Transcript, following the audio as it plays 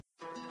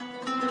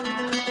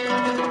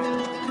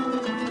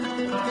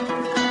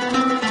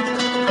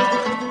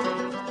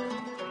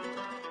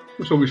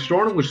So we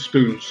started with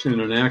students in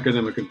an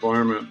academic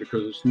environment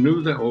because it's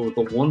knew that was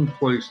the one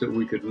place that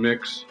we could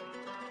mix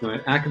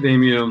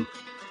academia,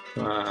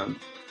 uh,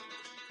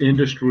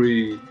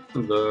 industry,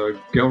 the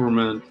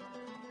government,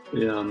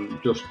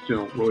 and just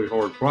really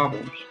hard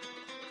problems.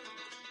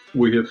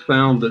 We have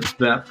found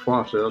that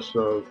process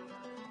of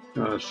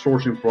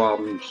sourcing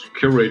problems,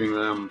 curating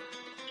them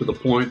to the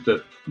point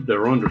that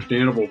they're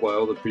understandable by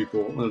other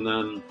people, and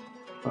then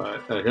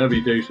a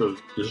heavy dose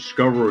of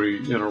discovery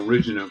in a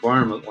rigid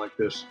environment like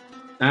this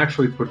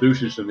actually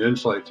produces some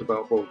insights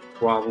about both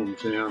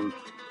problems and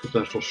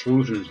potential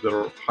solutions that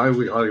are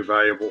highly, highly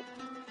valuable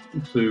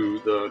to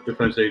the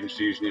defense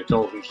agencies and the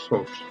intelligence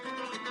folks.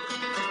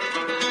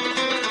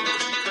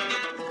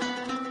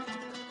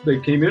 They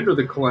came into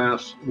the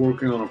class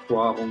working on a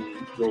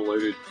problem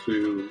related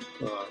to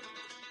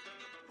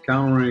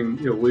countering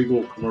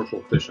illegal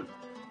commercial fishing.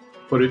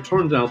 But it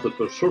turns out that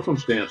the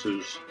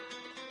circumstances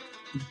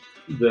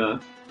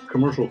that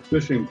commercial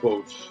fishing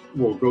boats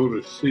will go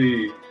to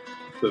see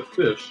the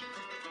fish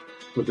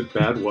with the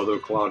bad weather,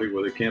 cloudy,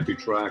 where they can't be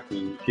tracked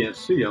and you can't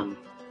see them,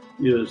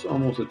 is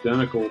almost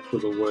identical to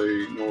the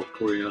way North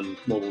Korean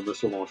mobile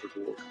missile launchers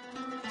work.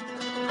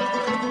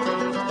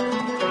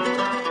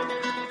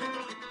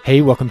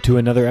 Hey, welcome to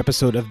another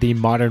episode of the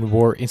Modern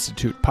War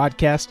Institute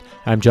podcast.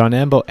 I'm John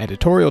Amble,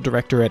 editorial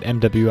director at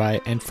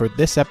MWI, and for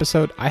this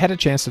episode, I had a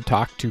chance to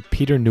talk to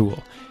Peter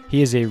Newell.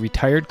 He is a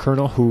retired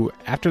colonel who,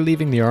 after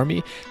leaving the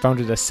Army,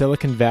 founded a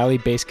Silicon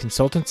Valley-based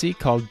consultancy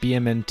called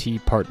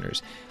BMNT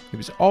Partners. He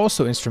was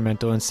also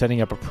instrumental in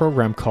setting up a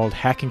program called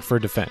Hacking for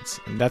Defense,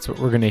 and that's what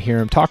we're going to hear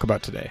him talk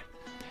about today.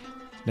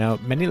 Now,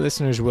 many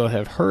listeners will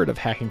have heard of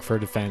Hacking for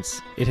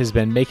Defense. It has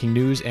been making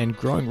news and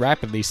growing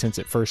rapidly since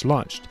it first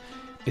launched.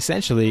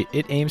 Essentially,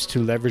 it aims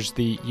to leverage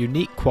the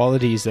unique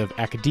qualities of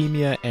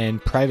academia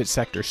and private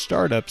sector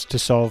startups to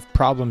solve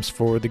problems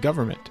for the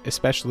government,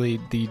 especially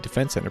the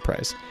defense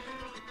enterprise.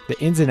 The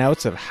ins and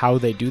outs of how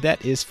they do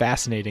that is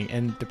fascinating,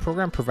 and the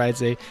program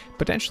provides a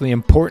potentially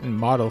important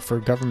model for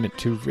government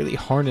to really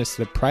harness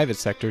the private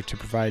sector to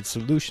provide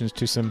solutions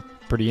to some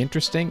pretty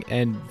interesting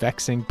and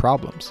vexing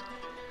problems.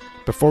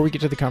 Before we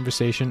get to the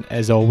conversation,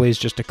 as always,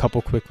 just a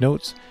couple quick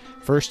notes.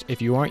 First,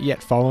 if you aren't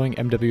yet following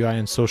MWI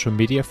on social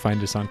media,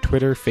 find us on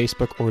Twitter,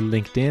 Facebook, or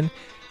LinkedIn.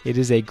 It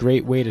is a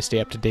great way to stay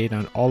up to date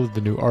on all of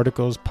the new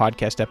articles,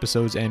 podcast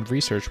episodes, and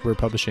research we're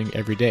publishing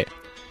every day.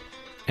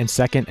 And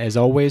second, as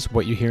always,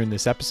 what you hear in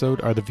this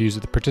episode are the views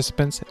of the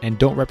participants and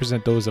don't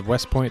represent those of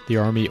West Point, the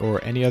Army,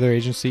 or any other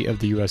agency of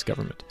the U.S.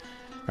 government.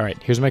 All right,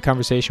 here's my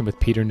conversation with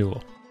Peter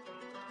Newell.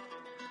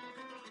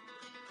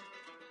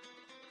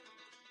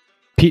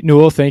 Pete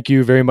Newell, thank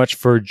you very much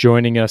for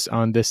joining us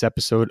on this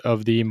episode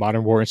of the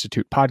Modern War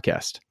Institute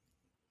podcast.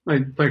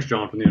 Hey, thanks,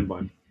 John, for the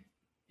invite.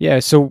 Yeah,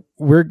 so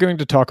we're going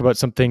to talk about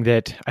something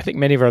that I think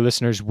many of our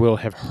listeners will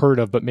have heard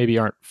of, but maybe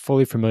aren't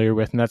fully familiar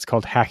with, and that's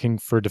called Hacking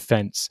for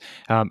Defense.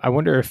 I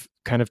wonder if,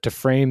 kind of to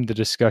frame the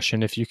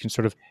discussion, if you can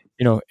sort of,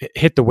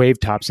 hit the wave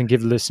tops and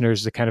give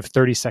listeners a kind of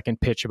 30-second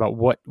pitch about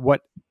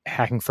what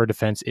Hacking for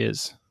Defense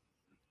is.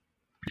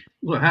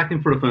 Well,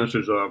 Hacking for Defense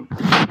is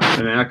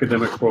an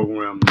academic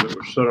program that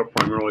was set up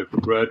primarily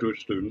for graduate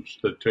students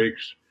that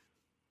takes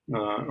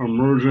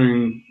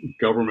emerging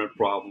government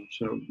problems,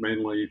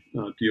 mainly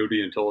DoD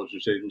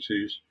intelligence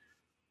agencies,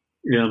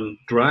 and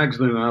drags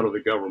them out of the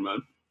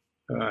government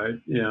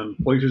and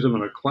places them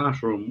in a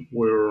classroom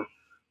where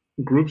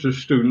groups of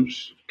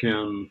students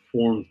can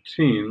form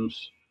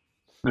teams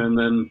and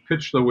then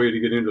pitch their way to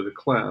get into the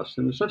class.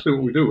 And essentially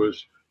what we do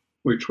is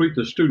we treat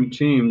the student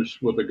teams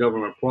with the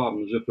government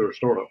problems as if they're a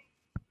startup.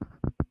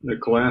 The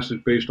class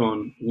is based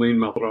on lean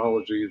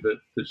methodology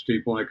that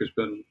Steve Blank has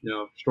been,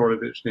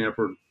 started at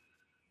Stanford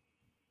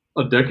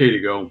a decade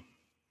ago.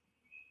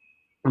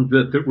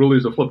 That really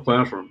is a flipped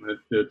classroom.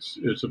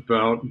 It's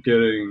about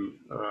getting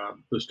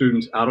the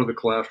students out of the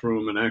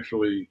classroom and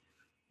actually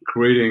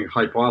creating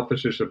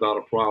hypothesis about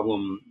a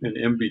problem and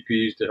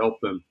MVPs to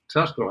help them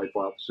test their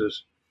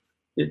hypothesis,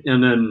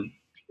 and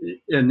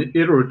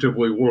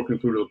iteratively working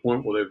through to the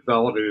point where they've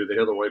validated they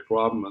have the right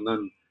problem, and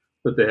then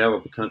that they have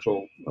a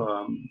potential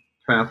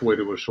pathway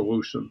to a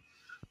solution.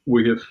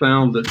 We have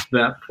found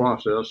that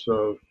process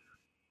of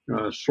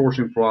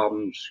sourcing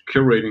problems,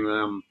 curating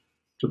them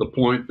to the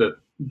point that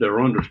they're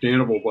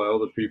understandable by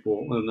other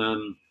people, and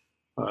then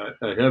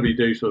a heavy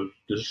dose of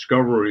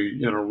discovery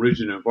in a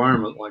rigid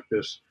environment like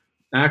this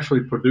actually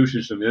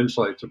produces some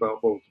insights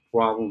about both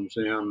problems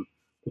and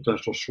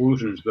potential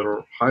solutions that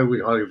are highly,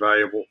 highly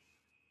valuable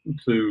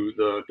to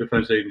the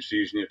defense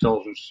agencies and the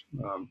intelligence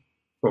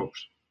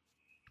folks.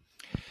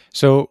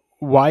 So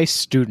why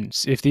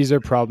students? If these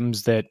are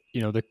problems that,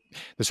 the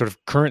sort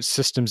of current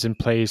systems in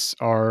place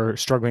are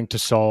struggling to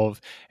solve,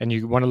 and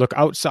you want to look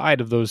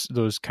outside of those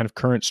kind of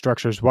current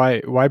structures,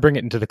 why bring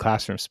it into the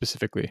classroom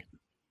specifically?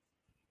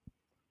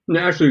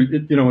 Actually,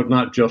 it's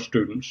not just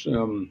students.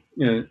 And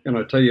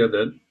I tell you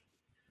that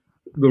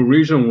the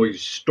reason we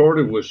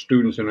started with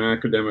students in an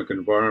academic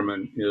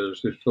environment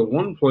is it's the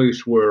one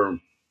place where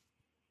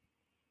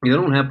you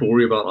don't have to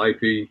worry about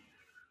IP.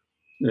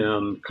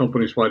 and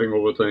companies fighting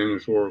over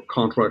things or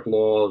contract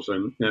laws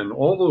and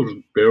all those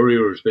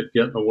barriers that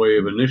get in the way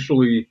of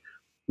initially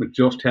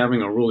just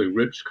having a really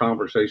rich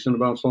conversation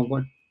about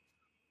something.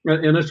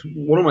 And it's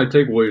one of my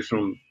takeaways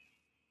from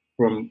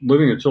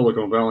living in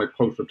Silicon Valley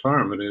post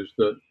retirement is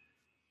that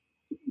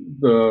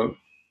the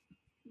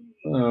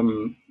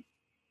um,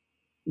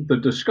 the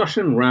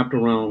discussion wrapped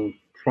around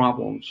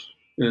problems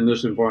in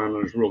this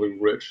environment is really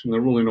rich, and there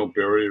are really no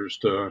barriers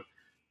to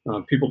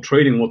people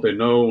trading what they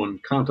know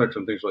and context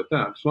and things like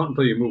that. It's not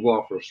until you move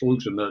off for a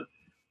solution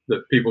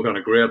that people kind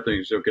of grab things.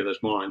 And say, okay,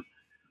 that's mine.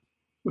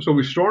 So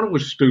we started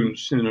with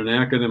students in an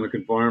academic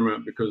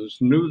environment because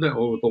it's knew that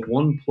was the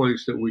one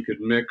place that we could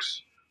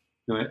mix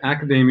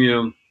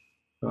academia,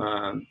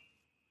 uh,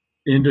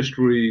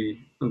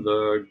 industry,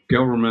 the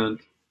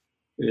government,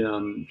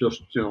 and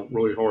just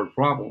really hard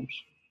problems.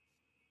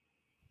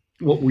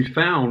 What we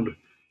found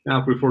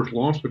after we first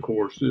launched the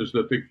course is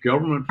that the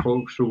government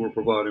folks who were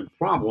providing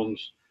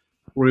problems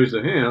raised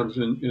their hands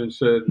and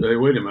said, "Hey,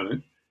 wait a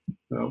minute.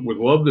 We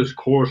love this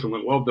course and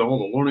we love all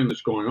the learning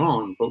that's going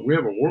on, but we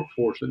have a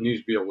workforce that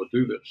needs to be able to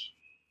do this."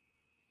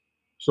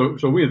 So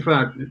we, in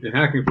fact,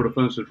 Hacking for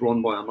Defense is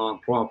run by a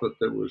nonprofit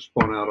that was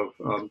spun out of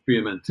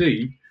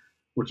BMNT,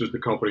 which is the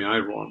company I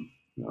run.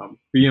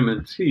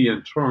 BMNT,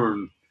 in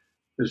turn,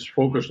 is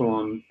focused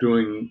on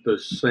doing the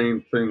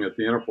same thing at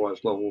the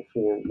enterprise level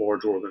for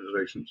large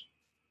organizations.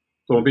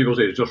 So when people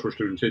say it's just for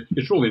students,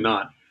 it's really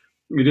not.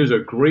 It is a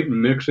great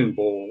mixing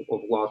bowl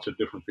of lots of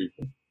different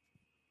people.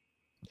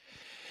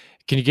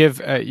 Can you give?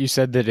 You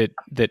said that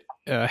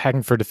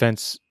Hacking for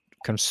Defense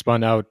kind of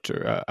spun out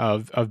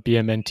of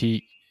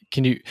BMNT.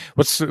 Can you?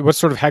 What's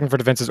sort of Hacking for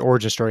Defense's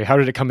origin story? How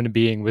did it come into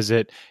being? Was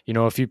it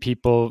a few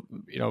people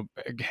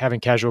having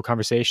casual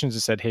conversations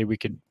and said, "Hey, we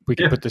could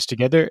put this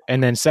together"?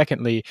 And then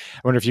secondly,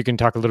 I wonder if you can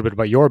talk a little bit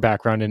about your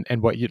background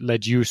and what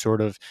led you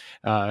sort of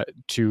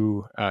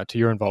to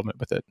your involvement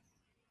with it.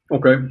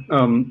 Okay,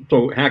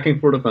 so Hacking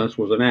for Defense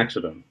was an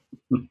accident.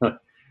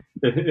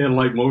 And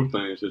like most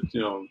things, it's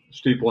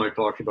Steve Blank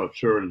talks about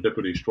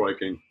serendipity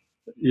striking.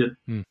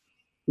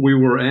 We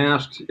were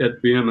asked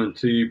at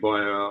BMNT by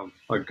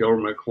a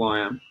government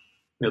client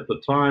at the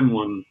time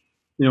when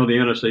the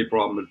NSA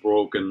problem had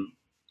broken.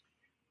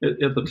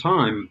 At the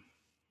time,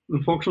 the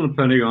folks in the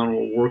Pentagon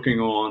were working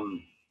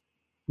on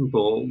the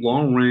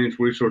Long Range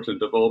Research and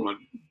Development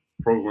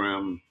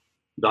Program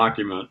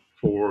document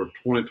for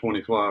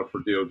 2025 for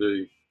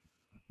DoD.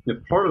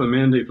 And part of the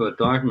mandate for that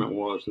document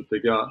was that they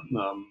got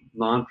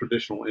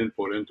non-traditional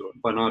input into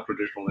it. By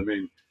non-traditional, they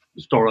mean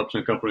startups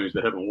and companies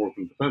that haven't worked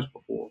in defense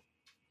before.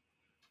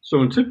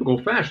 So in typical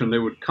fashion, they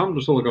would come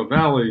to Silicon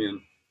Valley and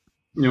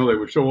they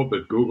would show up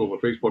at Google or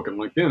Facebook and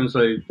LinkedIn and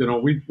say,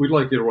 we'd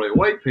like you to write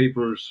white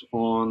papers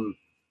on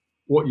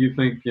what you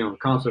think the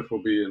concepts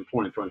will be in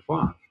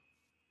 2025.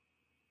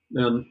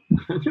 And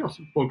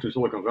some folks in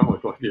Silicon Valley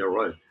thought, yeah,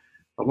 right.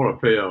 I'm going to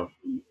pay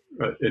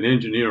an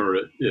engineer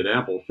at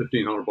Apple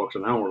 $1,500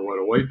 an hour to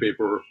write a white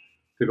paper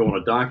to go on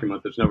a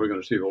document that's never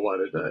going to see the light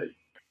of day.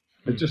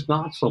 It's just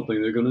not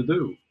something they're going to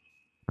do.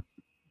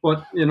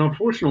 But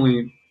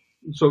unfortunately,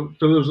 so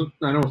there was,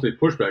 I don't want to say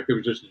pushback. There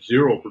was just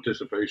zero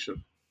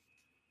participation.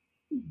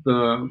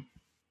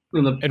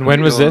 And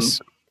when was this?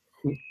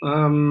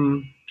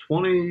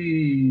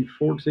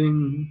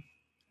 2014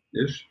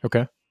 ish.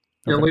 Okay.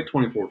 Yeah, late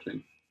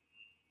 2014.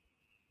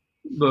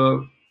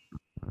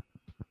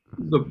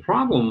 The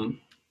problem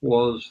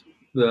was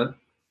that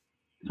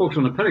folks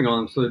in the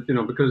Pentagon said,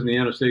 because of the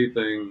NSA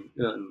thing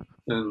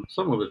and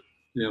some of it,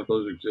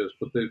 those exist,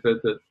 but they said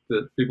that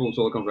people in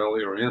Silicon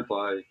Valley are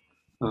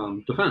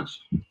anti-defense.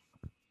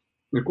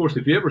 And of course,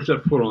 if you ever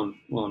set foot on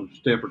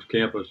Stanford's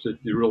campus,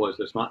 you realize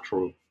that's not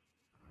true.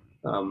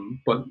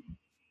 But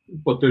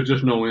there's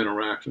just no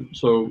interaction.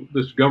 So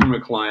this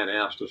government client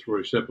asked us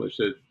very simply,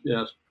 said,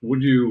 yes,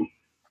 would you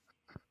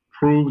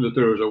prove that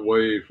there is a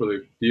way for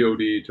the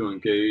DoD to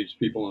engage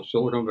people in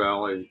Silicon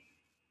Valley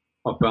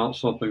about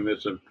something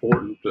that's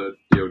important to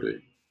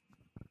DoD?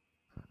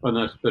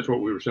 And that's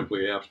what we were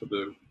simply asked to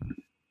do.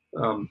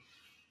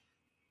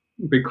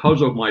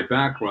 Because of my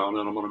background,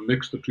 and I'm going to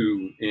mix the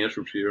two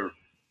answers here,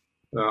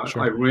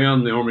 sure. I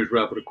ran the Army's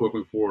Rapid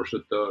Equipping Force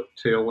at the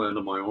tail end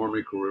of my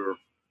Army career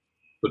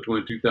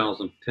between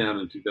 2010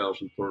 and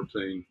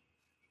 2013.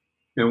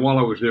 And while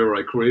I was there,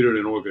 I created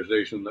an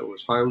organization that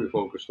was highly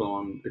focused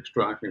on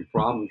extracting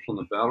problems from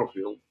the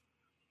battlefield,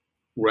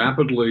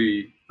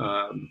 rapidly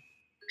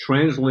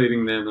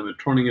translating them and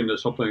turning into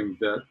something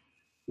that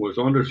was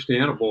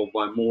understandable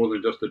by more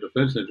than just the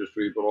defense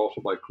industry, but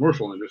also by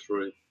commercial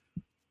industry,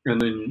 and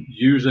then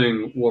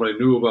using what I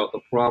knew about the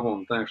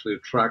problem to actually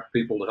attract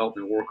people to help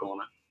me work on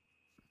it.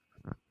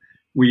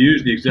 We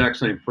used the exact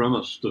same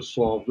premise to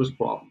solve this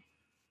problem.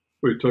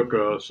 We took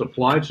a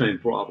supply chain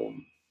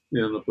problem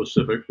in the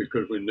Pacific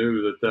because we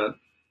knew that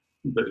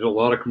there's a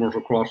lot of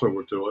commercial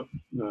crossover to it.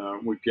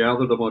 We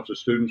gathered a bunch of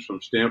students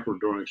from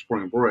Stanford during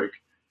spring break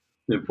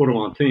and put them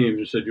on teams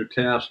and said, your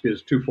task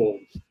is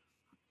twofold.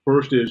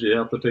 First is you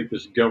have to take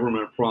this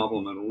government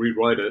problem and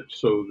rewrite it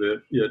so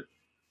that it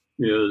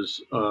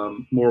is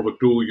more of a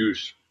dual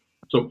use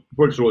So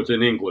first of all, it's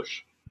in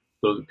English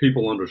so that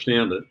people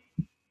understand it.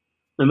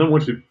 And then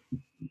once you've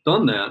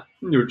done that,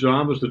 your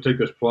job is to take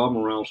this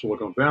problem around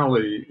Silicon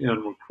Valley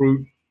and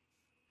recruit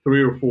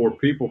 3 or 4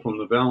 people from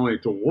the Valley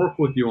to work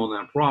with you on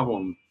that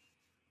problem,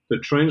 to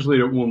translate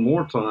it one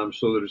more time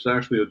so that it's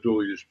actually a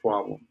dual use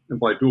problem. And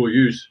by dual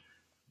use,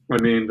 I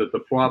mean that the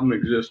problem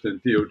exists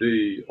in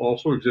DoD,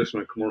 also exists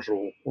in a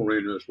commercial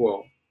arena as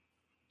well.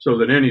 So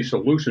that any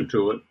solution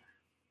to it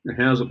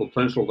has a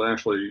potential to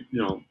actually,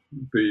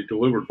 be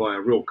delivered by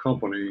a real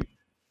company,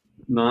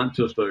 not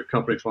just a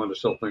company trying to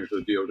sell things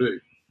to the DoD.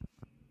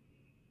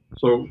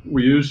 So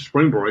we used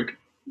Spring Break.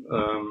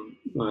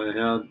 I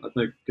had, I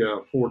think,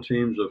 4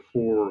 teams of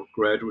 4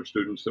 graduate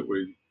students that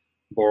we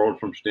borrowed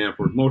from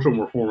Stanford. Most of them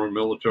were former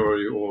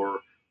military or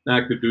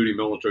active duty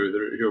military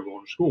that are here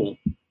going to school.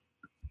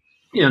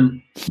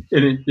 And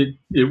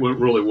it went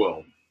really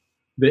well.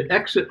 The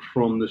exit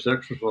from this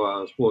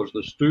exercise was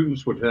the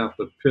students would have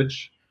to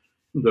pitch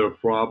their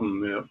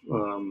problem at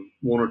 1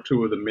 or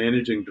 2 of the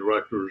managing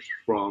directors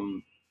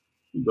from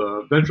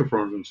the venture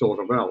firms in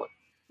Silicon Valley.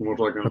 Most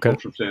like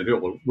folks from Sand Hill,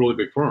 the really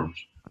big firms.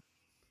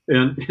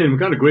 And we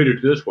kind of graded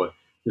it this way: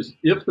 is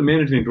if the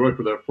managing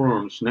director of that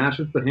firm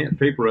snatches the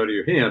paper out of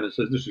your hand and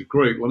says, "This is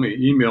great, let me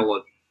email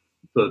it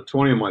to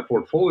 20 of my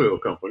portfolio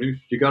companies,"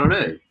 you got an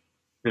A.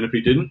 And if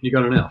he didn't, you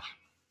got an F.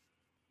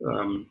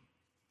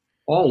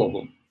 All of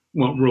them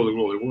went really,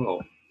 really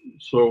well.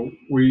 So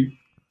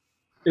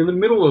in the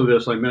middle of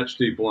this, I met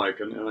Steve Blank,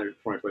 and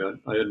frankly,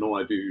 I had no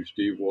idea who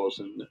Steve was.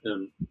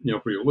 And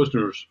for your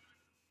listeners,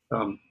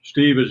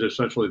 Steve is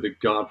essentially the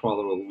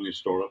godfather of the lean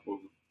startup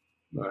movement.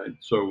 Right?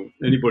 So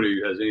anybody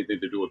who has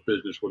anything to do with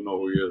business would know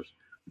who he is.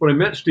 But I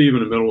met Steve in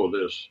the middle of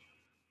this,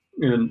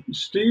 and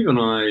Steve and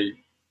I,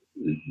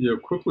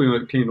 quickly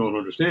came to an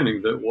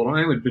understanding that what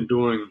I had been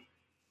doing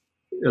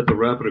at the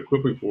Rapid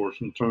Equipping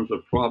Force in terms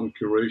of problem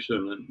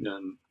curation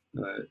and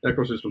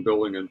ecosystem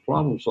building and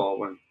problem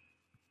solving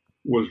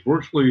was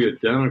virtually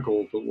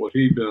identical to what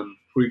he'd been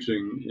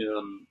preaching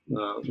in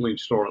Lean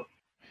Startup,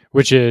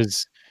 which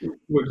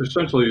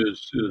essentially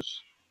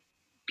is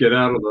get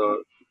out of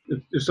the.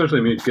 It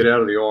essentially means get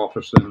out of the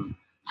office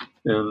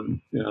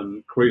and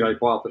create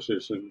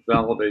hypotheses and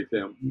validate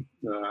them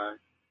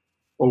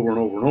over and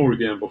over and over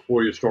again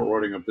before you start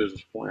writing a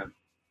business plan.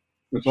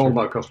 It's all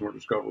about customer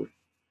discovery.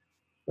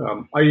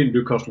 I didn't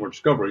do customer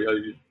discovery. I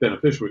did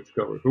beneficiary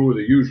discovery. Who are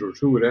the users?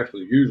 Who would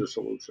actually use a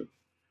solution?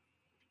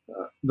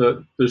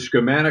 The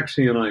schematics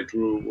he and I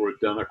drew were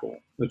identical.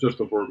 It's just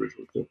the verbiage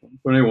was different.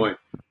 But anyway,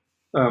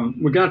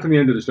 we got to the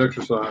end of this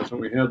exercise, and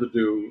we had to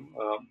do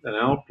an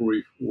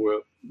outbrief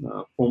with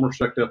former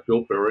SecDef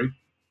Bill Perry,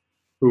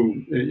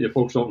 who, if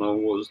folks don't know,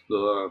 was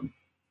the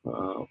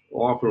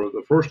author of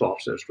the first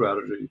offset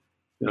strategy,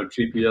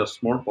 GPS,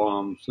 smart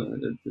bombs,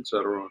 et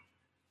cetera.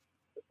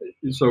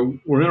 So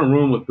we're in a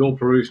room with Bill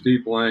Perry,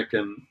 Steve Blank,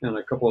 and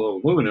a couple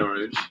of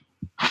luminaries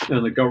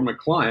and the government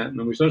client,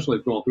 and we essentially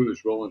have gone through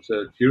this drill and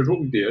said, here's what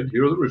we did,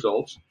 here are the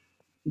results.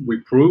 We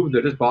proved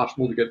that it's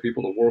possible to get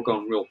people to work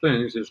on real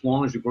things as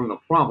long as you bring a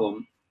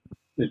problem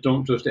and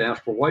don't just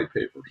ask for white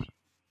papers.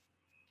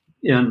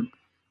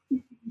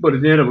 But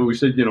at the end of it, we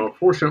said,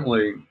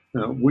 fortunately,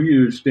 we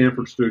use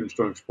Stanford students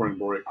during spring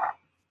break.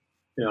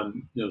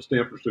 And,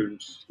 Stanford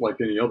students, like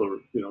any other,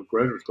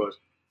 graduate class,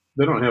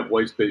 they don't have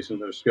white space in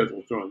their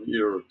schedules during the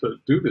year to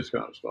do this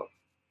kind of stuff.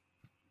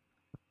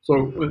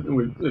 So,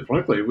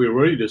 frankly, we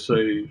were ready to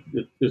say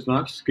it's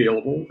not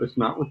scalable, it's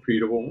not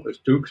repeatable, it's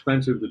too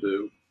expensive to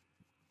do.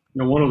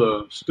 One of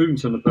the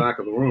students in the back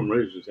of the room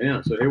raised his hand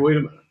and said, "Hey, wait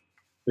a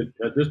minute.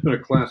 Had this been a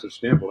class at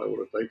Stanford, I would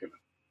have taken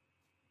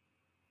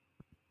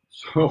it."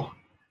 So,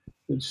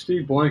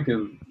 Steve Blank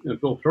and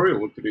Bill Perry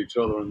looked at each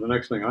other, and the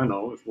next thing I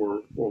know is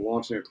we're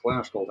launching a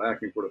class called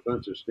Hacking for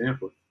Defense at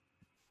Stanford,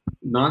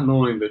 not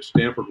knowing that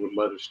Stanford would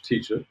let us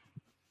teach it,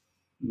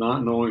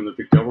 not knowing that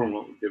the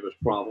government would give us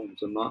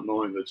problems, and not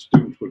knowing that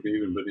students would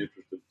even been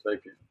interested in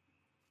taking it.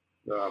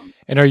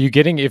 And are you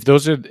getting, if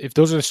those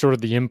are sort of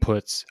the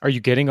inputs, are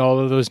you getting all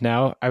of those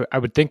now? I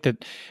would think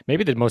that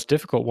maybe the most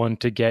difficult one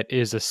to get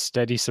is a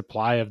steady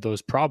supply of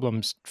those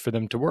problems for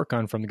them to work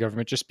on from the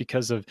government, just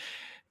because of,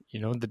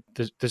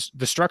 the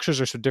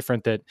structures are so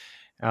different that,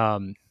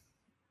 I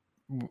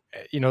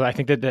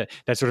think that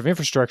sort of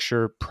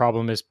infrastructure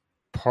problem is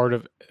part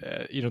of,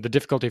 the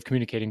difficulty of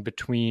communicating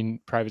between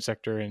private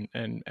sector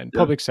and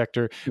public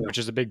sector, which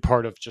is a big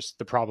part of just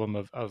the problem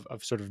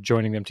of sort of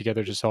joining them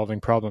together to solving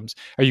problems.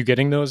 Are you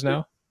getting those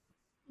now?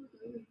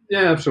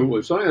 Yeah,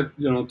 absolutely. So I had,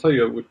 I'll tell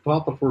you, we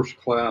taught the first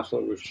class. I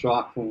was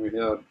shocked when we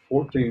had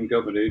 14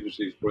 government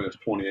agencies bring us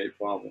 28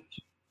 problems.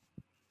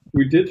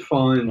 We did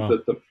find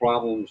that the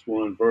problems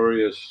were in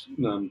various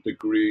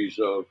degrees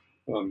of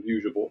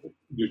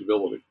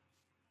usability.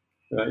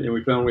 And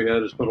we found we had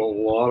to spend a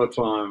lot of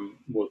time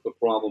with the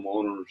problem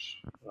owners,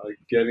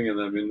 getting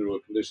them into a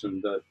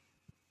condition that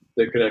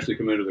they could actually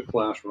come into the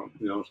classroom.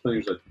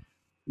 Things that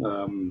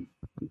you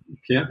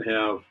can't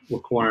have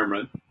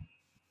requirement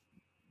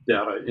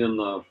data in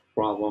the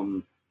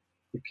problem.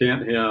 You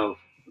can't have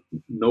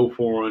no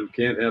foreign,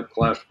 can't have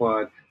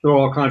classified. There were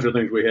all kinds of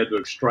things we had to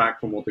extract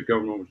from what the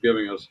government was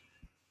giving us.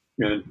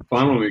 And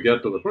finally, we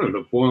got to the point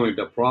of boiling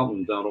the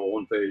problem down to a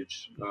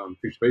one-page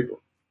piece of paper.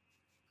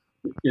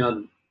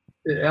 And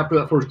after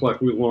that first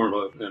class, we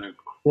learned an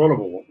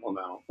incredible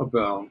amount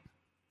about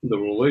the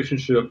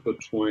relationship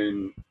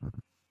between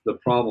the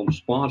problem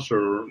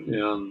sponsor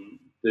and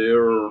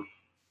their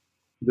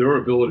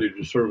ability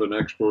to serve an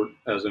expert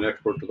as an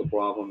expert to the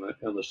problem,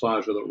 and the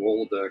size of the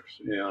Rolodex,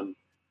 and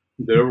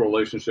their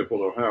relationship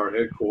with our higher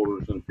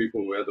headquarters and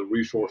people who had the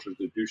resources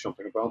to do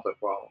something about that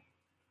problem.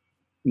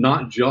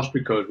 Not just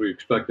because we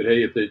expected,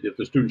 hey, if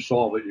the students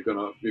solve it, you're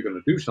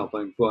gonna do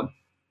something, but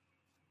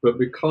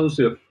because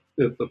if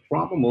the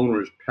problem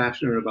owner is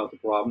passionate about the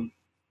problem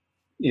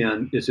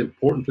and it's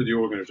important to the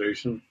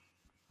organization,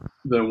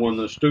 then when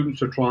the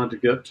students are trying to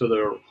get to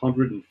their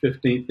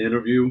 115th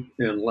interview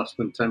in less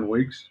than 10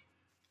 weeks,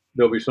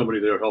 there'll be somebody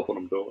there helping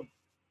them do it.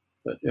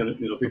 And I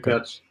think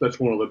Okay. that's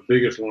one of the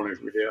biggest learnings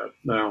we had.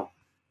 Now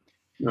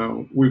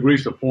we've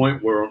reached a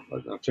point where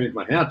I'll change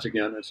my hats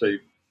again and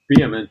say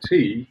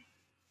BMNT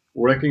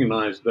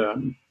recognized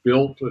that,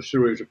 built a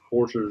series of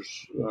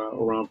courses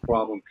around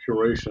problem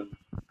curation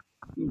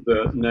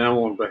that now,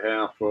 on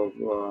behalf of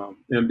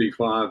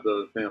MB5,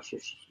 the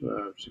National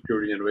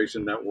Security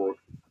Innovation Network,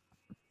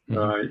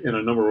 and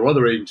a number of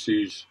other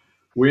agencies,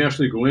 we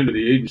actually go into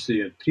the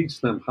agency and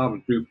teach them how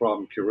to do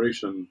problem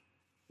curation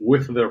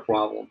with their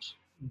problems.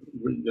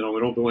 We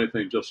don't do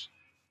anything just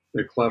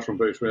classroom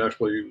based. We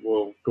actually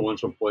will go in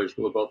someplace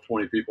with about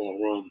 20 people in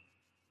a room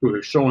who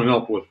are showing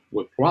up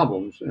with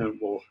problems, and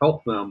will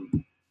help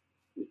them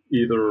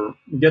either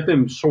get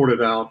them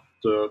sorted out,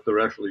 they're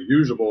actually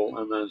usable,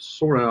 and then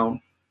sort out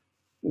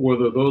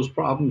whether those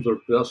problems are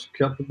best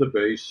kept at the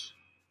base,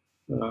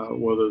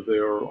 whether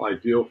they're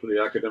ideal for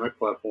the academic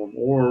platform,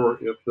 or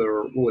if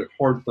they're really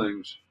hard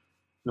things.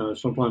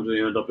 Sometimes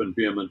they end up in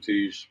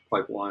BMNT's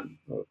pipeline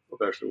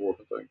of actually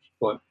working things.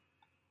 But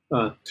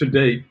to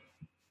date,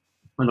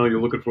 I know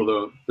you're looking for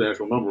the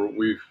actual number.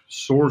 We've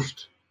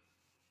sourced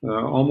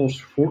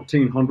almost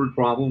 1,400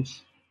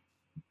 problems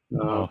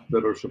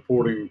that are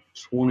supporting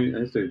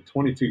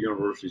 22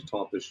 universities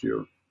taught this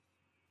year.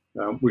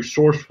 We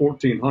sourced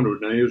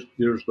 1,400. Now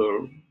here's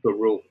the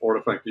real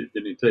artifact you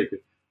didn't take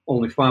it.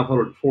 Only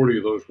 540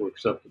 of those were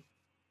accepted.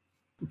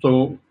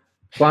 So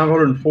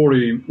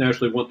 540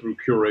 actually went through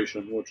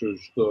curation, which is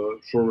the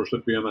service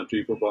that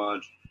BMNT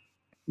provides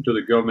to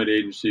the government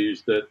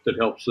agencies that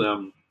helps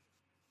them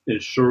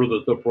ensure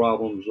that the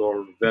problems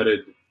are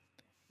vetted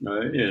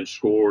and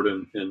scored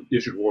and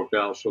issues worked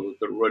out so that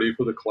they're ready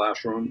for the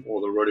classroom or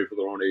they're ready for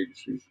their own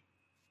agencies.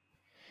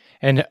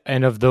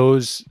 And of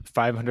those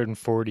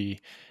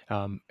 540,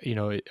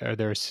 are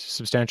there a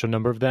substantial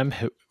number of them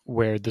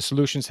where the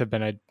solutions have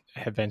been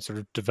sort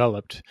of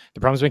developed, the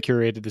problems have been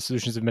curated, the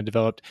solutions have been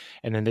developed,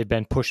 and then they've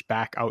been pushed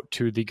back out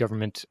to the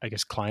government, I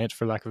guess, client,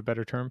 for lack of a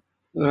better term?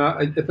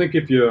 I think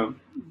if you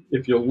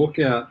look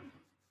at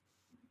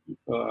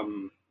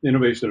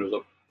innovation as a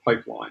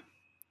pipeline,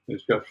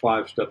 it's got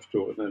 5 steps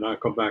to it, and I'll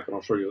come back and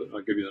I'll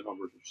give you the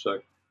numbers in a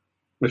sec.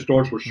 It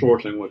starts with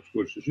sourcing,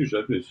 which as you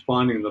said, is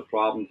finding the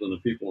problems and the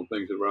people and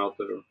things that are out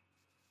there.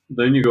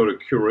 Then you go to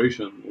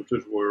curation, which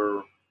is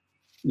where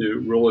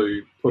you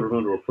really put it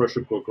under a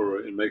pressure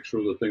cooker and make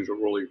sure that things are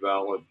really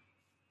valid.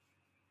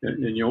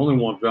 And you only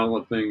want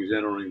valid things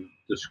entering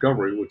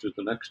discovery, which is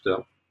the next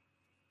step.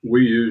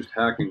 We used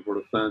Hacking for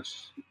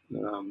Defense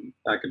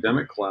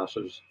academic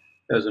classes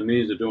as a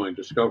means of doing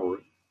discovery.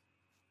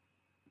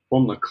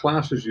 From the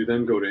classes, you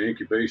then go to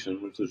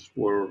incubation, which is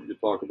where you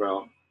talk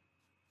about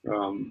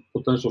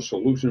potential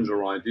solutions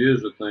or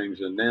ideas of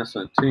things in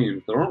nascent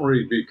teams. There aren't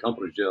ready to be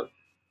companies yet,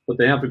 but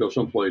they have to go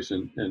someplace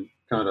and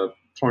kind of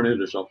turn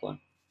into something.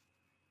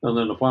 And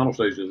then the final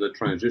stage is that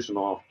transition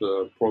off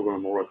the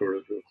program or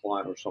record to a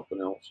client or something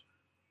else.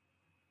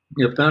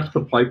 If that's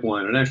the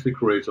pipeline, it actually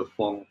creates a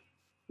funnel.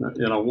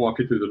 And I'll walk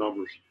you through the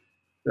numbers.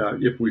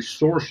 If we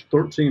source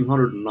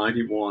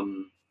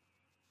 1,391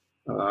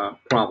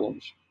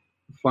 problems,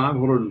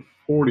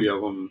 540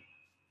 of them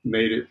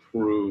made it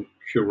through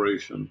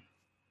curation.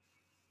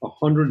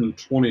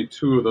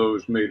 122 of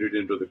those made it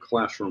into the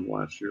classroom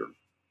last year.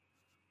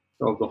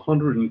 Of the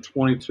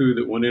 122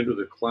 that went into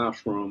the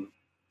classroom,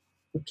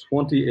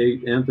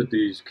 28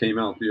 entities came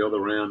out the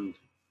other end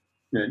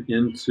and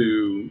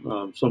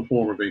into some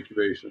form of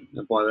incubation.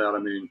 And by that, I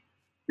mean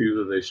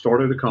either they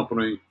started a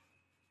company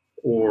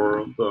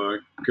or the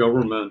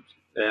government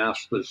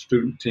asked the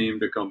student team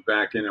to come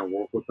back in and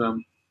work with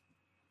them,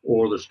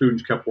 or the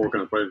students kept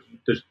working on it.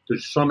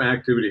 There's some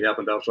activity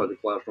happened outside the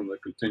classroom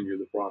that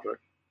continued the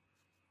project.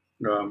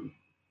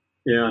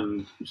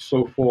 And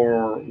so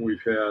far,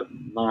 we've had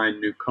 9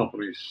 new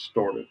companies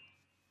started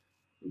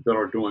that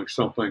are doing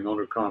something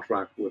under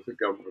contract with the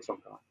government of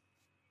some kind.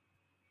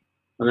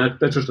 And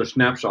that's just a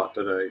snapshot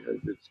today.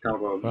 It's kind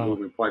of a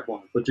moving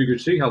pipeline. But you can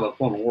see how that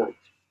funnel works.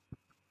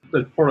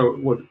 That's part of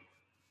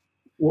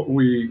what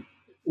we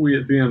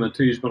at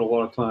BMNT spend a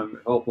lot of time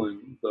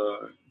helping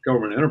the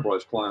government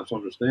enterprise clients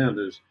understand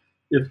is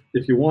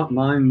if you want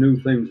 9 new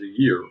things a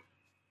year,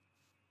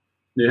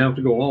 You have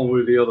to go all the way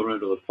to the other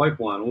end of the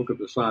pipeline and look at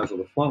the size of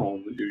the funnel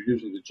that you're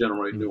using to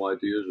generate new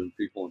ideas and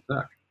people and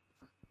tech.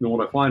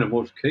 What I find in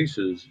most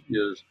cases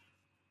is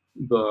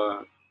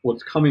the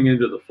what's coming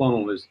into the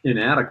funnel is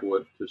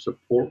inadequate to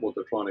support what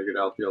they're trying to get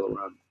out the other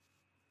end.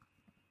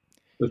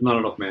 There's not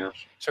enough mass.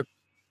 So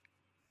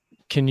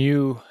can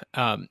you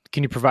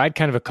provide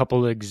kind of a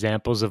couple of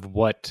examples of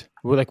what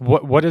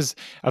is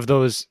of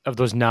those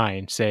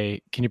 9,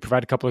 say, can you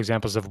provide a couple of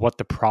examples of what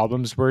the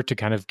problems were to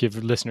kind of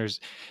give listeners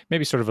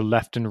maybe sort of a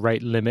left and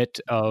right limit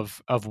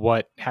of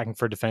what Hacking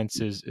for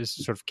Defense is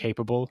sort of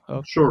capable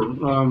of? Sure.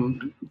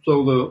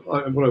 So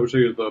what I would say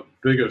is the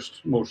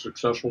biggest, most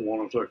successful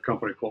one is a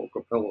company called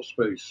Capella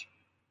Space.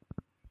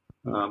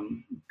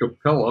 Team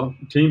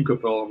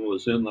Capella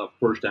was in the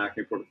first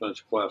Hacking for Defense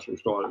class we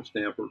started at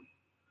Stanford.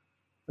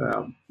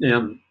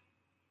 And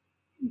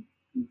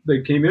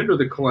they came into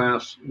the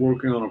class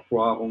working on a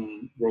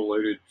problem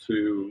related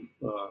to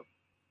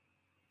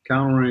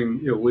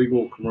countering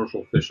illegal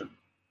commercial fishing,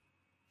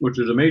 which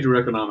is a major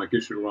economic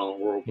issue around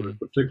the world, but it's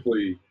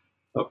particularly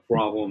a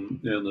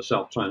problem in the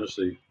South China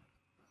Sea.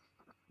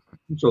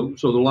 So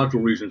there are lots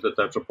of reasons that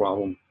that's a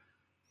problem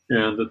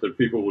and that the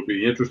people would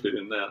be interested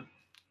in that.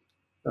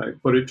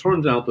 But it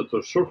turns out that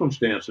the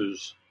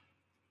circumstances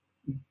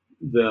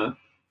that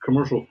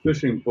commercial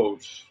fishing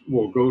boats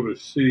will go to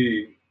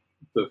see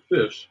the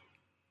fish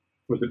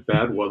with it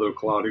bad weather,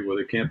 cloudy, where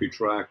they can't be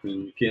tracked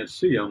and you can't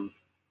see them,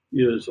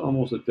 is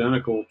almost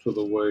identical to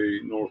the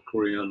way North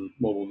Korean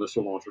mobile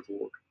missile launchers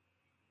work.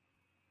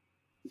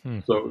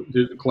 So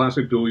it's a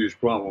classic dual-use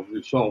problem.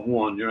 You solve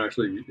one, you're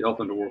actually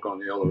helping to work on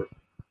the other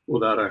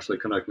without actually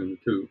connecting the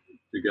two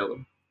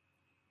together.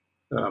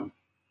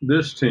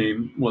 This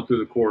team went through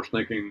the course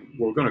thinking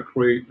we're going to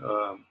create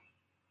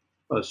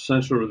a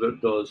sensor that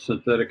does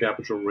synthetic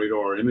aperture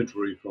radar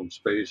imagery from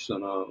space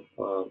and a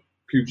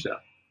CubeSat.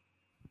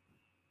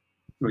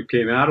 We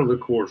came out of the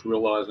course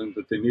realizing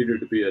that they needed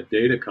to be a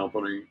data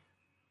company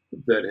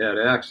that had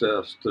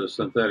access to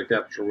synthetic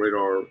aperture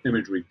radar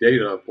imagery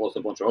data plus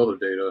a bunch of other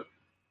data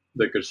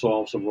that could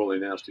solve some really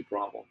nasty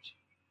problems.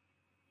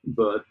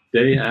 The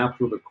day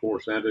after the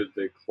course ended,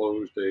 they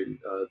closed a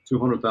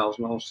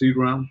 $200,000 seed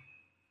round.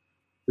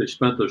 They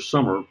spent their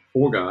summer,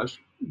 4 guys,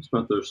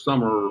 spent their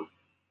summer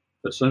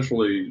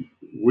essentially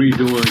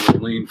redoing the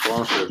lean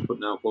process, but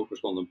now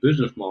focused on the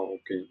business model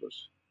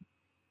canvas.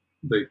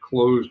 They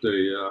closed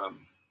a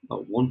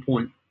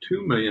 $1.2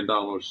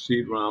 million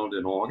seed round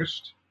in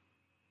August,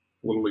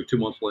 literally 2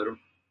 months later.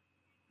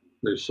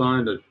 They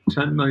signed a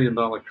 $10 million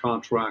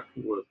contract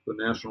with the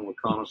National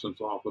Reconnaissance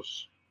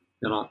Office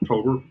in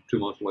October, 2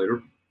 months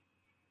later.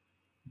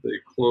 They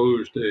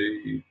closed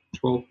a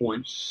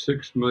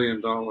 $12.6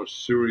 million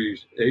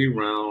Series A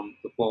round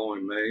the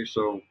following May.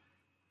 So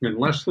in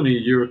less than a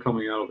year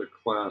coming out of the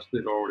class,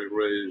 they'd already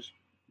raised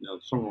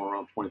somewhere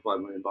around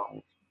 $25 million.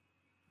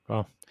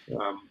 Wow.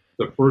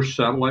 The first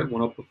satellite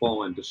went up the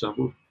following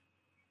December,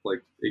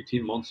 like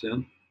 18 months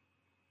in.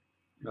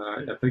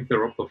 I think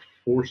they're up to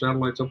 4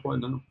 satellites up right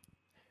now.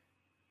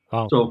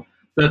 Wow. So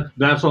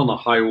that's on the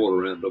high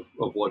order end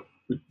of what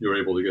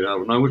you're able to get out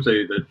of. And I would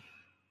say that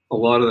a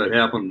lot of that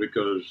happened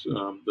because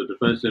the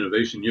Defense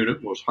Innovation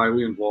Unit was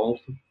highly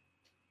involved,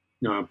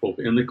 both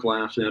in the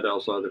class and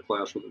outside the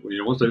class.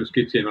 Once those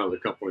kids came out of the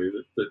company,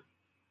 that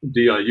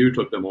DIU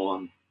took them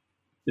on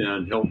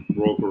and helped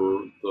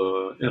broker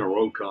the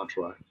NRO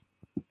contract.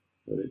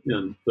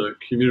 And the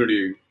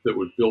community that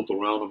was built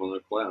around them in the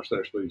class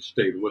actually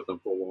stayed with them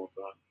for a long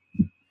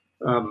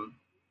time.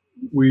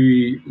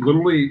 We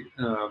literally,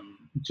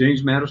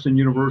 James Madison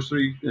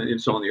University,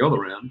 it's on the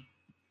other end.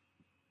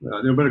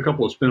 There have been a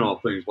couple of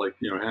spin-off things like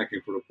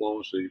Hacking for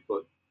Diplomacy,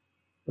 but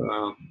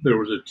there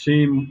was a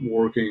team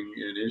working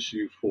an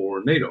issue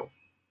for NATO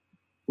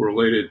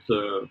related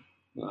to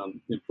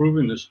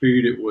improving the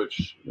speed at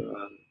which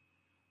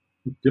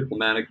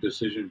diplomatic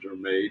decisions are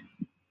made.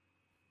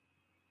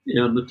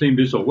 And the team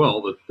did so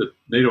well that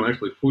NATO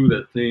actually flew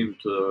that team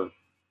to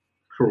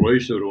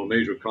Croatia to a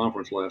major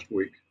conference last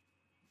week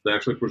to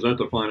actually present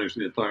the findings to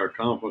the entire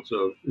conference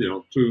of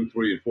 2,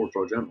 3, and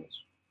 4-star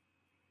generals.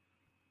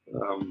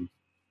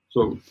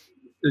 So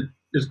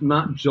it's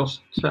not just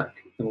tech.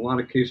 In a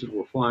lot of cases,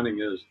 we're finding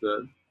is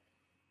that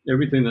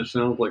everything that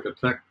sounds like a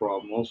tech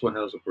problem also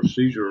has a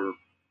procedure,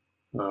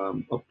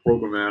 a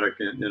programmatic,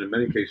 and in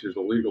many cases,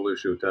 a legal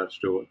issue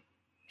attached to it.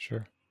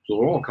 Sure. So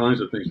there are all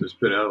kinds of things that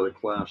spit out of the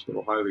class that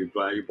are highly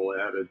valuable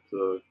added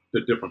to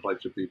different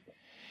types of people.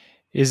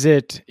 Is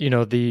it,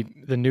 the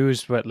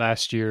news,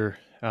 last year,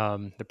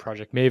 the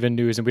Project Maven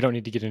news, and we don't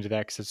need to get into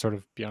that because it's sort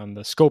of beyond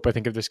the scope, I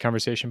think, of this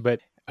conversation. But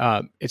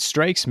it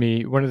strikes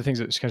me, one of the things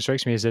that kind of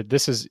strikes me is that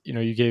this is,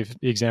 you gave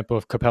the example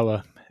of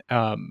Capella.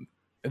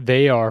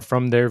 They are,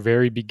 from their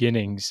very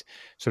beginnings,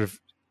 sort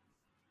of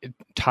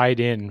tied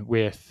in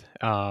with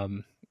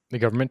the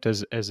government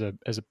as a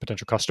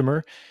potential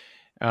customer.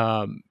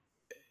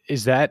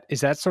 Is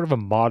that sort of a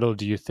model,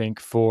 do you think,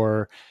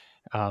 for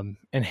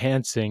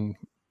enhancing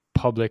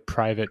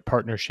public-private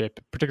partnership,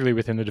 particularly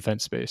within the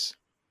defense space?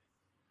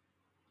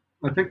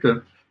 I think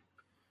that,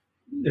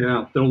 there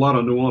are a lot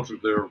of nuances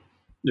there.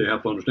 you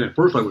have to understand.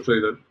 First, I would say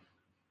that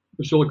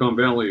the Silicon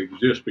Valley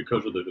exists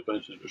because of the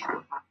defense industry.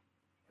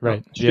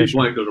 Right. Steve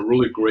Blank does a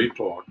really great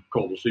talk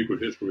called The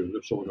Secret History of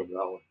the Silicon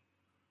Valley.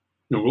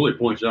 It really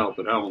points out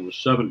that how in the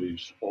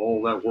 70s,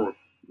 all that work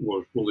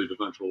was really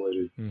defense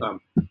related.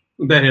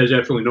 That has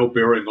absolutely no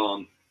bearing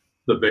on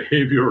the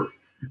behavior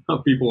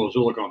of people in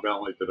Silicon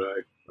Valley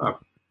today.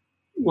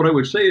 What I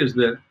would say is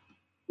that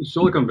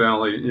Silicon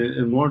Valley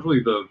and largely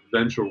the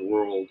venture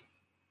world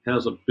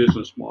has a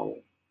business model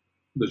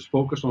that's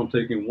focused on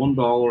taking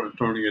 $1 and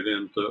turning it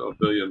into $1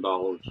 billion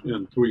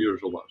in 3 years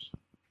or less.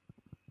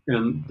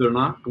 And they're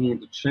not going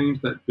to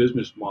change that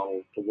business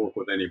model to work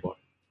with anybody.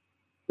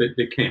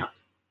 They can't.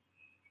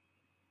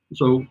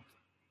 So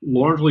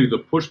largely the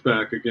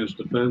pushback against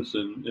defense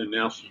and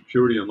national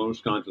security and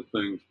those kinds of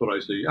things that I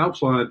see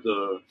outside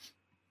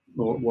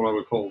what I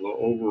would call the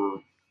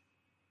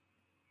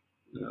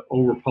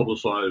over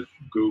publicized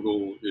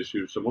Google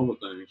issues, some other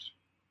things.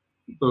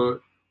 The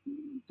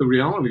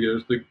reality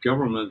is the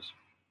government's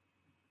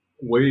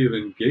way of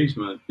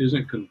engagement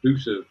isn't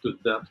conducive to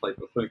that type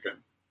of thinking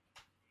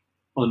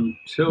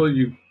until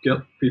you get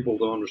people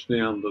to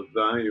understand the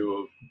value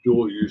of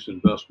dual use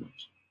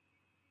investments.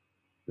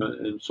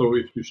 And so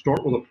if you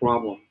start with a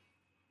problem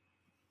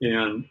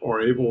and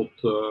are able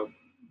to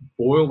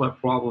boil that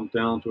problem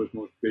down to its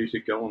most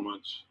basic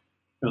elements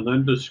and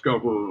then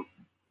discover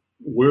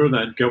where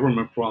that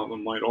government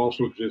problem might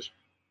also exist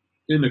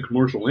in the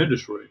commercial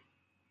industry,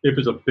 if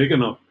it's a big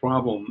enough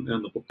problem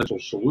and the potential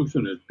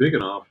solution is big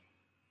enough,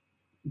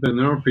 then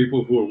there are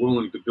people who are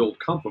willing to build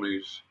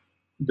companies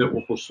that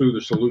will pursue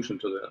the solution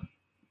to that.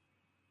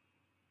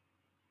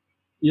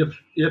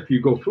 If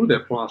you go through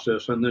that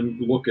process and then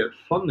look at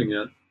funding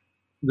it,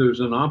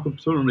 there's an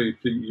opportunity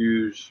to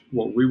use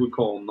what we would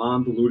call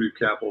non-dilutive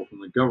capital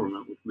from the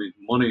government, which means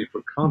money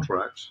for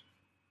contracts,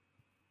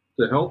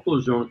 to help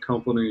those young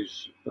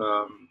companies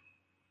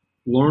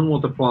learn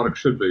what the product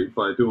should be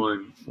by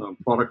doing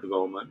product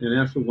development and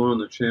actually learn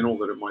the channel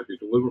that it might be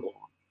delivered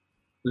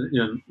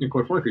on. And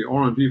quite frankly,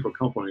 R&D for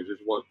companies is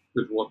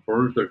what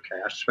burns their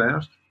cash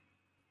fast.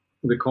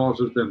 That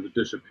causes them to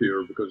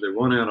disappear because they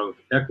run out of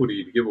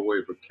equity to give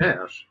away for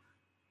cash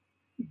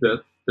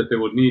that they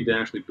would need to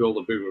actually build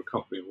a bigger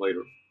company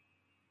later.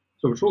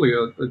 So it's really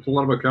it's a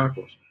lot about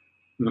calculus.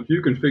 And if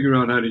you can figure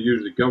out how to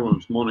use the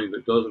government's money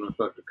that doesn't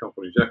affect the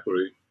company's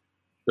equity,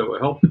 that will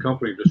help the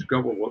company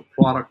discover what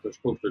product they're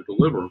supposed to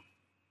deliver,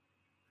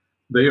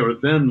 they are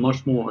then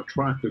much more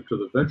attractive to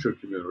the venture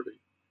community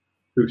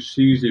who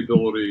sees the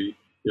ability,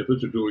 if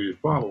it's a dual use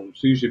problem,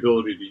 sees the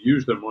ability to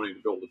use their money to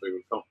build a bigger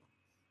company.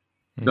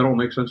 That all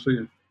makes sense to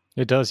you?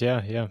 It does,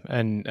 yeah.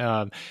 And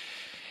I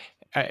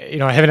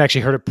haven't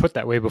actually heard it put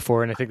that way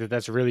before, and I think that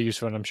that's really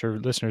useful, and I'm sure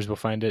listeners will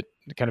find it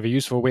kind of a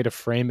useful way to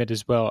frame it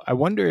as well. I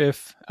wonder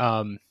if,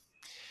 I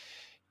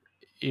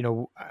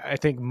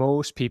think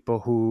most people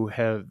who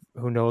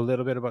know a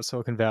little bit about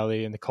Silicon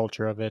Valley and the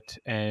culture of it,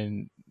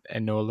 and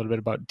know a little bit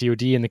about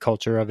DoD and the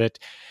culture of it,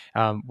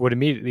 would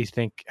immediately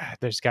think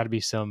there's got to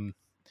be some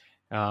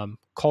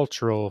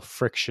cultural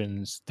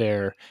frictions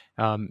there.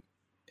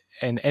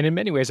 And in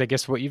many ways, I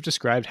guess what you've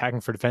described, Hacking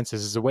for Defense,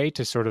 is a way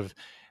to sort of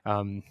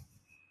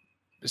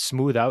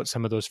smooth out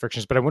some of those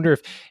frictions. But I wonder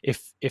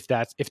if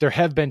there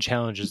have been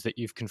challenges that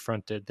you've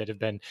confronted that have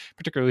been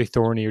particularly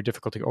thorny or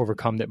difficult to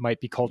overcome that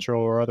might be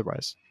cultural or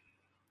otherwise.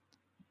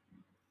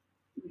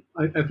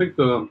 I think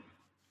the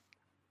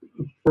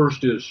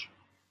first is,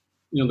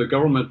 the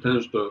government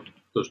tends to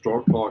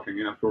start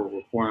talking after a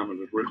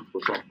requirement is written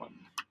for something.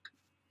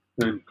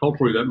 And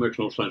culturally, that makes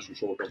no sense in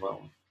Silicon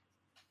Valley.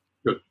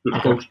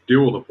 Because folks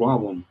deal with a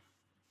problem,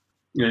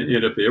 and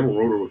if they ever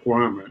wrote a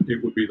requirement,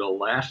 it would be the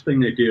last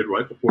thing they did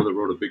right before they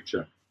wrote a big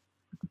check.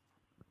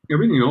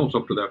 Everything else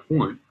up to that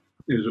point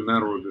is a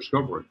matter of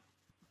discovery.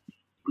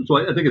 So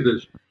I think if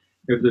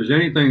there's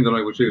anything that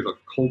I would say is a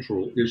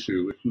cultural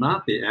issue, it's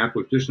not the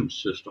acquisition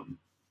system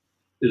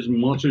as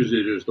much as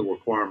it is the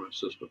requirement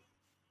system.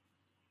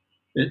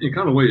 And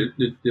kind of the way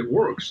it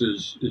works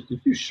is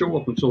if you show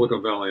up in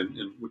Silicon Valley,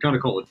 and we kind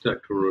of call it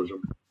tech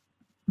tourism,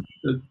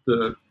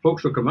 the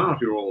folks will come out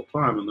here all the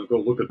time and they'll go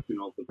look at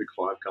the big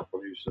 5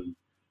 companies, and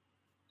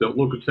they'll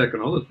look at tech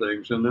and other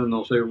things, and then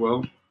they'll say,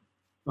 well,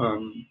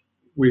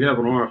 we have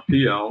an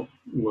RFP out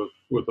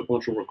with a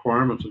bunch of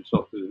requirements and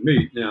stuff to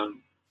meet, and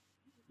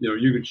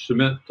you can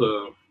submit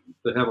to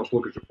have us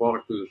look at your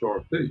product through this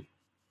RFP.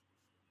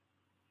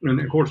 And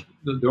of course,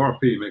 the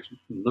RFP makes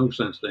no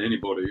sense to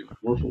anybody in the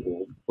commercial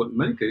world, but in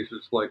many cases,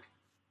 it's like,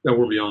 yeah,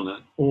 we're beyond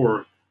that,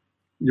 or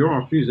your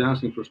RFP is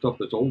asking for stuff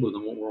that's older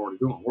than what we're already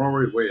doing. We're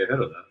already way ahead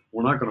of that.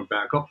 We're not going to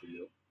back up for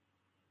you.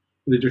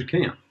 They just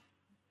can't.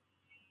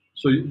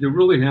 So you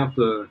really have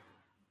to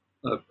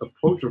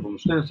approach it from the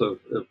stance of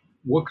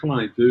what can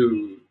I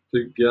do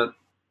to get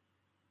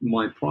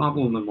my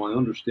problem and my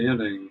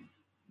understanding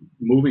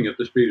moving at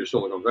the speed of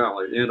Silicon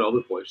Valley and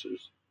other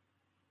places,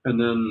 and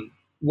then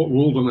what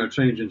rules am I going to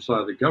change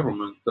inside the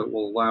government that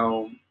will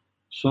allow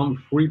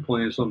some free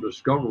play and some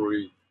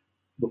discovery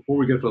before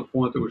we get to the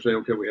point that we say,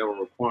 okay, we have a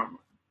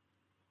requirement.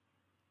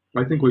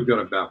 I think we've got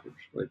it backwards.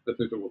 I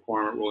think the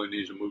requirement really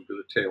needs to move to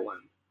the tail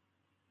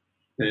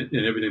end,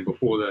 and everything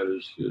before that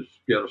is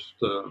get us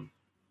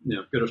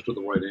to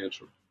the right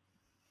answer.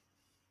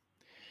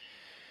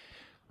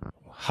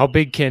 How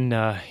big can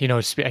I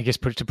guess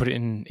to put it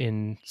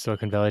in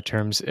Silicon Valley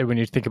terms, when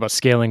you think about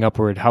scaling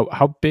upward,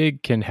 how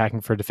big can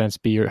hacking for defense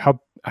be, or how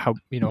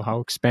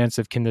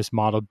expansive can this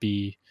model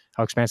be?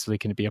 How expansively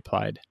can it be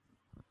applied?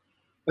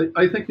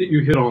 I think that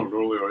you hit on it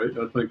earlier.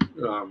 I think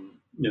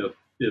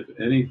if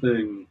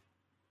anything,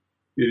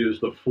 it is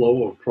the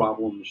flow of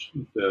problems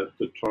that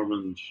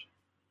determines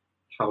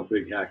how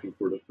big hacking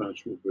for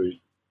defense will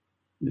be.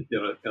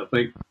 I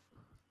think,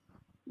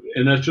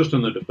 and that's just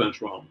in the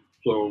defense realm.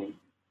 So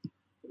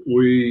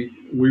we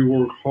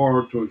work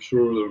hard to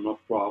ensure there are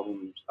enough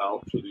problems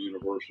out to the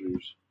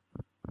universities.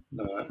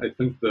 I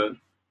think that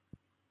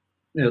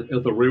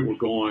at the rate we're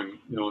going,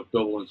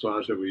 double in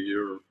size every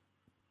year.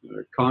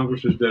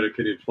 Congress has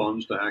dedicated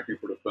funds to hacking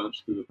for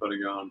defense through the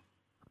Pentagon.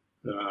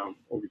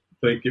 We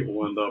think it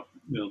will end up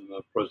in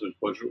the president's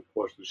budget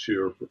request this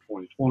year for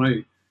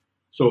 2020.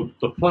 So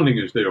the funding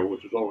is there,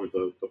 which is always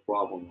the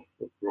problem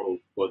of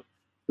growth. But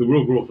the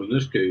real growth in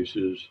this case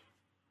is,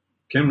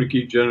 can we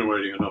keep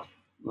generating enough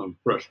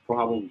fresh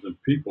problems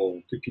and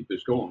people to keep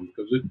this going?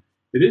 Because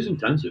it is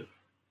intensive.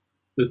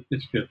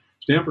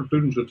 Stanford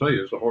students will tell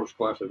you it's the hardest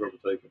class they've ever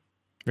taken.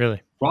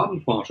 Really?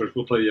 Problem sponsors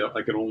will tell you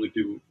I can only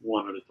do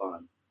one at a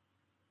time.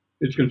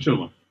 It's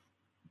consuming.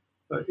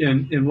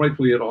 And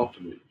rightfully it ought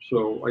to be.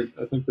 So I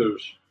think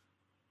there's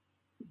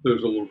a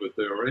little bit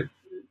there, right?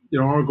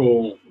 Our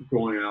goal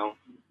going out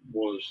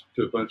was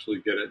to eventually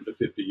get it into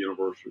 50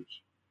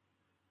 universities.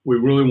 We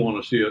really want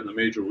to see it in the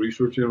major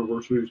research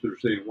universities that are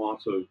seeing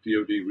lots of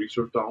DoD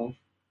research dollars.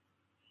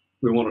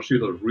 We want to see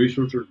those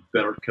researchers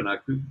better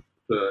connected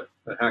to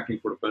hacking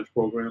for defense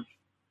programs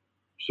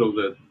so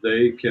that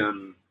they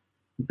can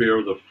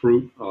bear the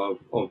fruit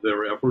of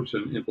their efforts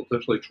and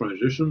potentially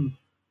transition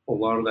a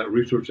lot of that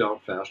research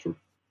out faster.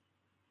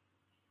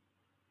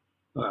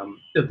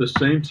 At the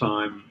same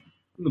time,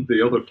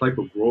 the other type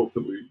of growth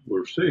that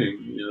we're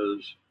seeing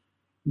is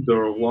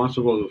there are lots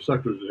of other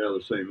sectors that have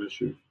the same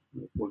issue.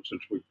 For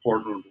instance, we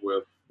partnered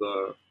with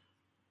the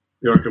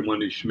Eric and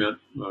Wendy Schmidt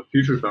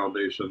Future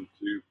Foundation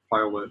to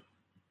pilot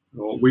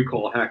what we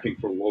call hacking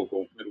for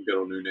local. It'll get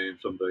a new name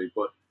someday,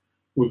 but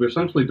we've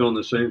essentially done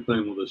the same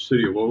thing with the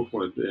city of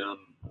Oakland and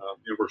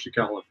University of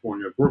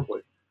California,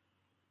 Berkeley.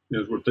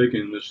 As we're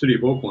taking the city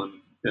of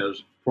Oakland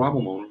as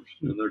problem owners,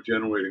 and they're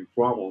generating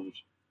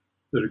problems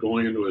that are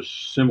going into a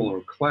similar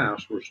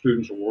class where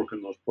students are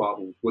working those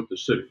problems with the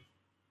city.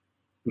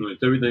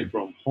 It's everything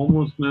from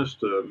homelessness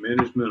to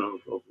management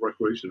of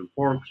recreation and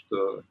parks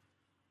to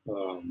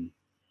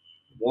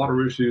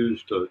water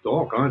issues to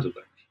all kinds of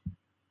things.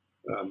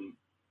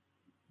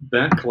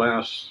 That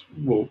class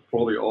will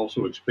probably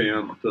also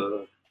expand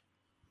to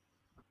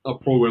a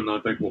program that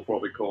I think we'll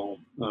probably call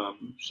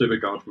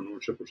civic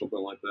entrepreneurship or something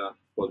like that.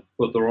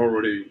 But there are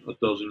already a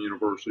dozen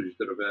universities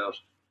that have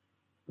asked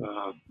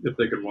if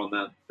they could run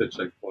that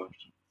same class.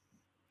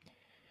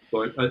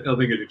 So I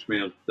think it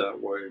expands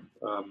that way.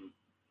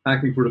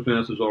 Hacking for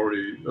Defense is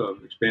already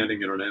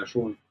expanding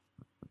internationally.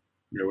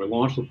 We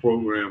launched the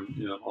program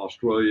in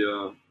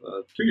Australia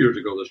 2 years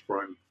ago this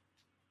spring.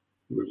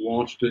 We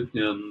launched it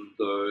in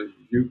the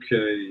UK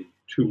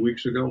 2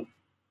 weeks ago.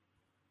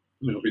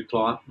 It'll be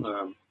taught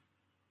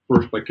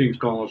first by King's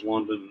College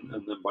London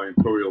and then by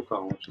Imperial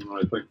College. And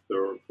I think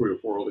there are 3 or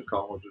 4 other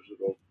colleges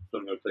that are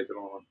going to take it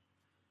on.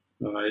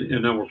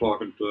 And then we're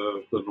talking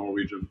to the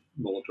Norwegian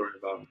military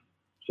about it.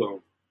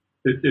 So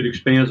it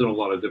expands in a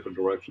lot of different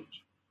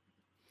directions.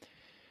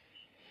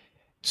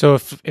 So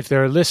if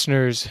there are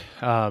listeners,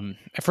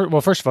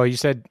 first of all, you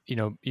said,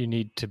 you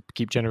need to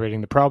keep generating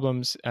the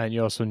problems and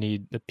you also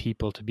need the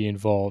people to be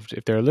involved.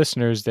 If there are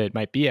listeners that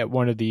might be at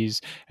one of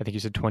these, I think you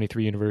said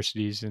 23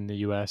 universities in the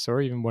US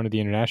or even one of the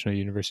international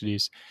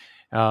universities,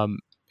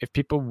 if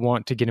people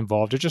want to get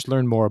involved or just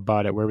learn more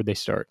about it, where would they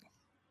start?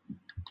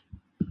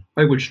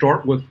 I would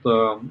start with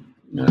the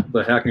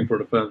Hacking for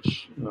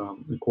Defense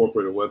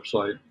Incorporated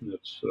website.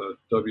 It's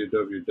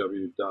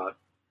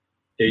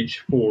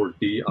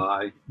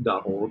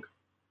www.h4di.org.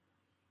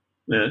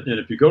 And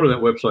if you go to that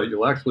website,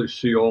 you'll actually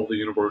see all the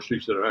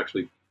universities that are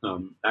actually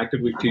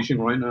actively teaching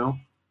right now.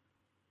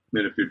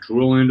 And if you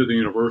drill into the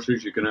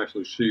universities, you can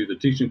actually see the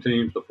teaching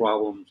teams, the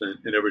problems,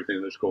 and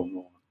everything that's going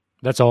on.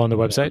 That's all on the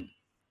website?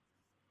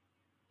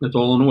 It's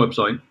all on the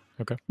website.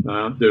 Okay.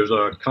 There's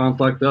a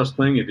contact us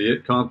thing. If you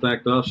hit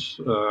contact us,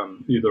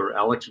 either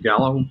Alex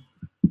Gallo,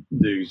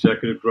 the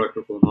executive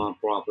director for the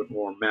nonprofit,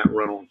 or Matt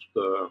Reynolds,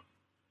 the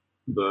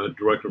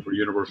director for the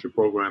university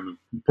program, and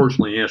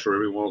personally answer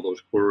every one of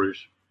those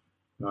queries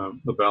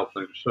about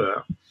things.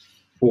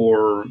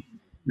 For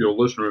your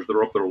listeners that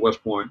are up there at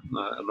West Point,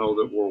 I know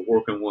that we're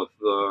working with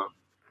the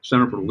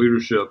Center for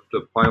Leadership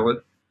to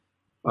pilot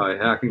a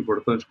Hacking for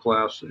Defense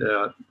class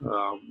at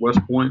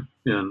West Point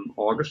in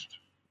August.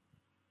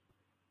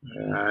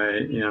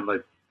 And I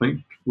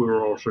think we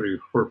were already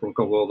heard from a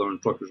couple of other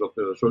instructors up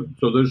there. So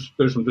there's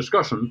some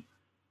discussion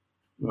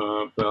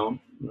about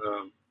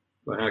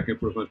the hacking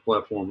improvement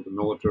platform at the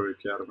military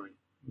academy.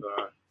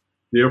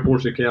 The Air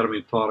Force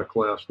Academy taught a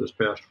class this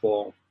past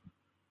fall,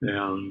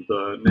 and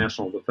the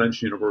National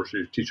Defense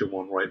University is teaching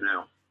one right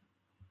now.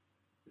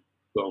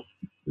 So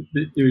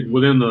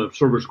within the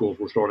service schools,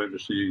 we're starting to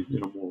see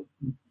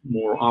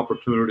more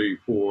opportunity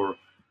for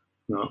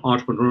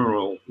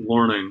entrepreneurial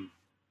learning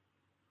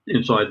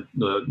inside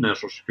the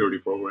national security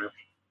programs.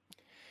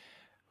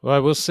 Well, I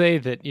will say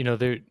that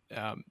there,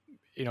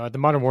 at the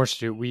Modern War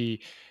Institute,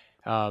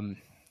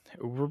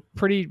 we're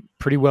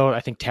pretty well, I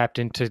think, tapped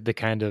into the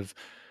kind of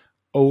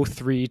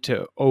 03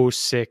 to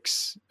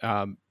 06,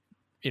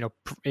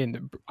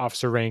 in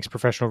officer ranks,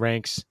 professional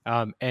ranks,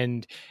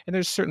 and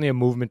there's certainly a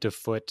movement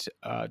afoot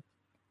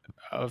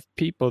of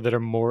people that are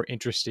more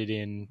interested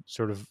in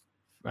sort of,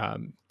 I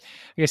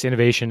guess,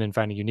 innovation and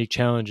finding unique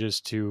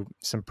challenges to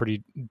some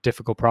pretty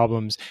difficult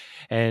problems.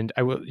 And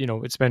I will,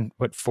 it's been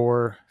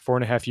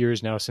 4.5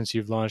 years now since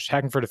you've launched.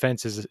 Hacking for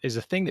Defense is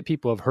a thing that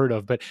people have heard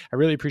of, but I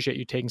really appreciate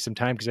you taking some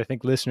time, because I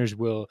think listeners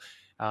will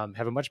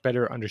have a much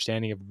better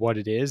understanding of what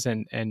it is,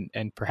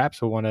 and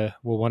perhaps will want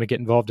to get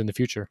involved in the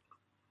future.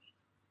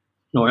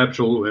 No,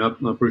 absolutely. I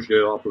appreciate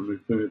the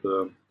opportunity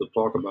to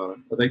talk about it.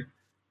 I think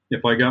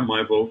if I got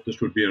my vote,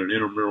 this would be an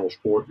intramural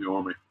sport in the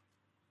Army,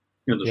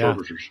 in the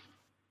services.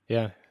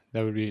 Yeah,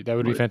 that would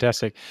be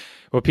fantastic.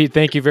 Well, Pete,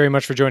 thank you very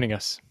much for joining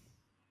us.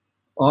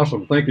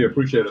 Awesome. Thank you. I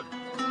appreciate it.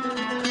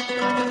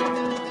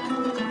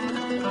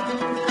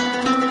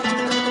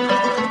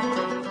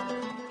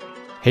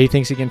 Hey,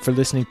 thanks again for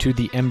listening to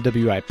the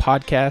MWI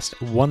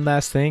podcast. One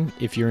last thing,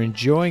 if you're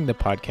enjoying the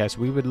podcast,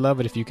 we would love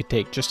it if you could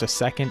take just a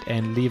second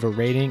and leave a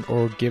rating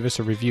or give us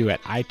a review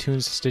at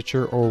iTunes,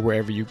 Stitcher, or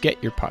wherever you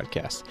get your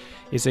podcasts.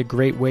 It's a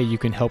great way you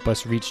can help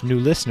us reach new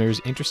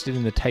listeners interested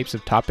in the types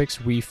of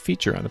topics we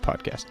feature on the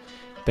podcast.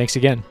 Thanks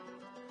again.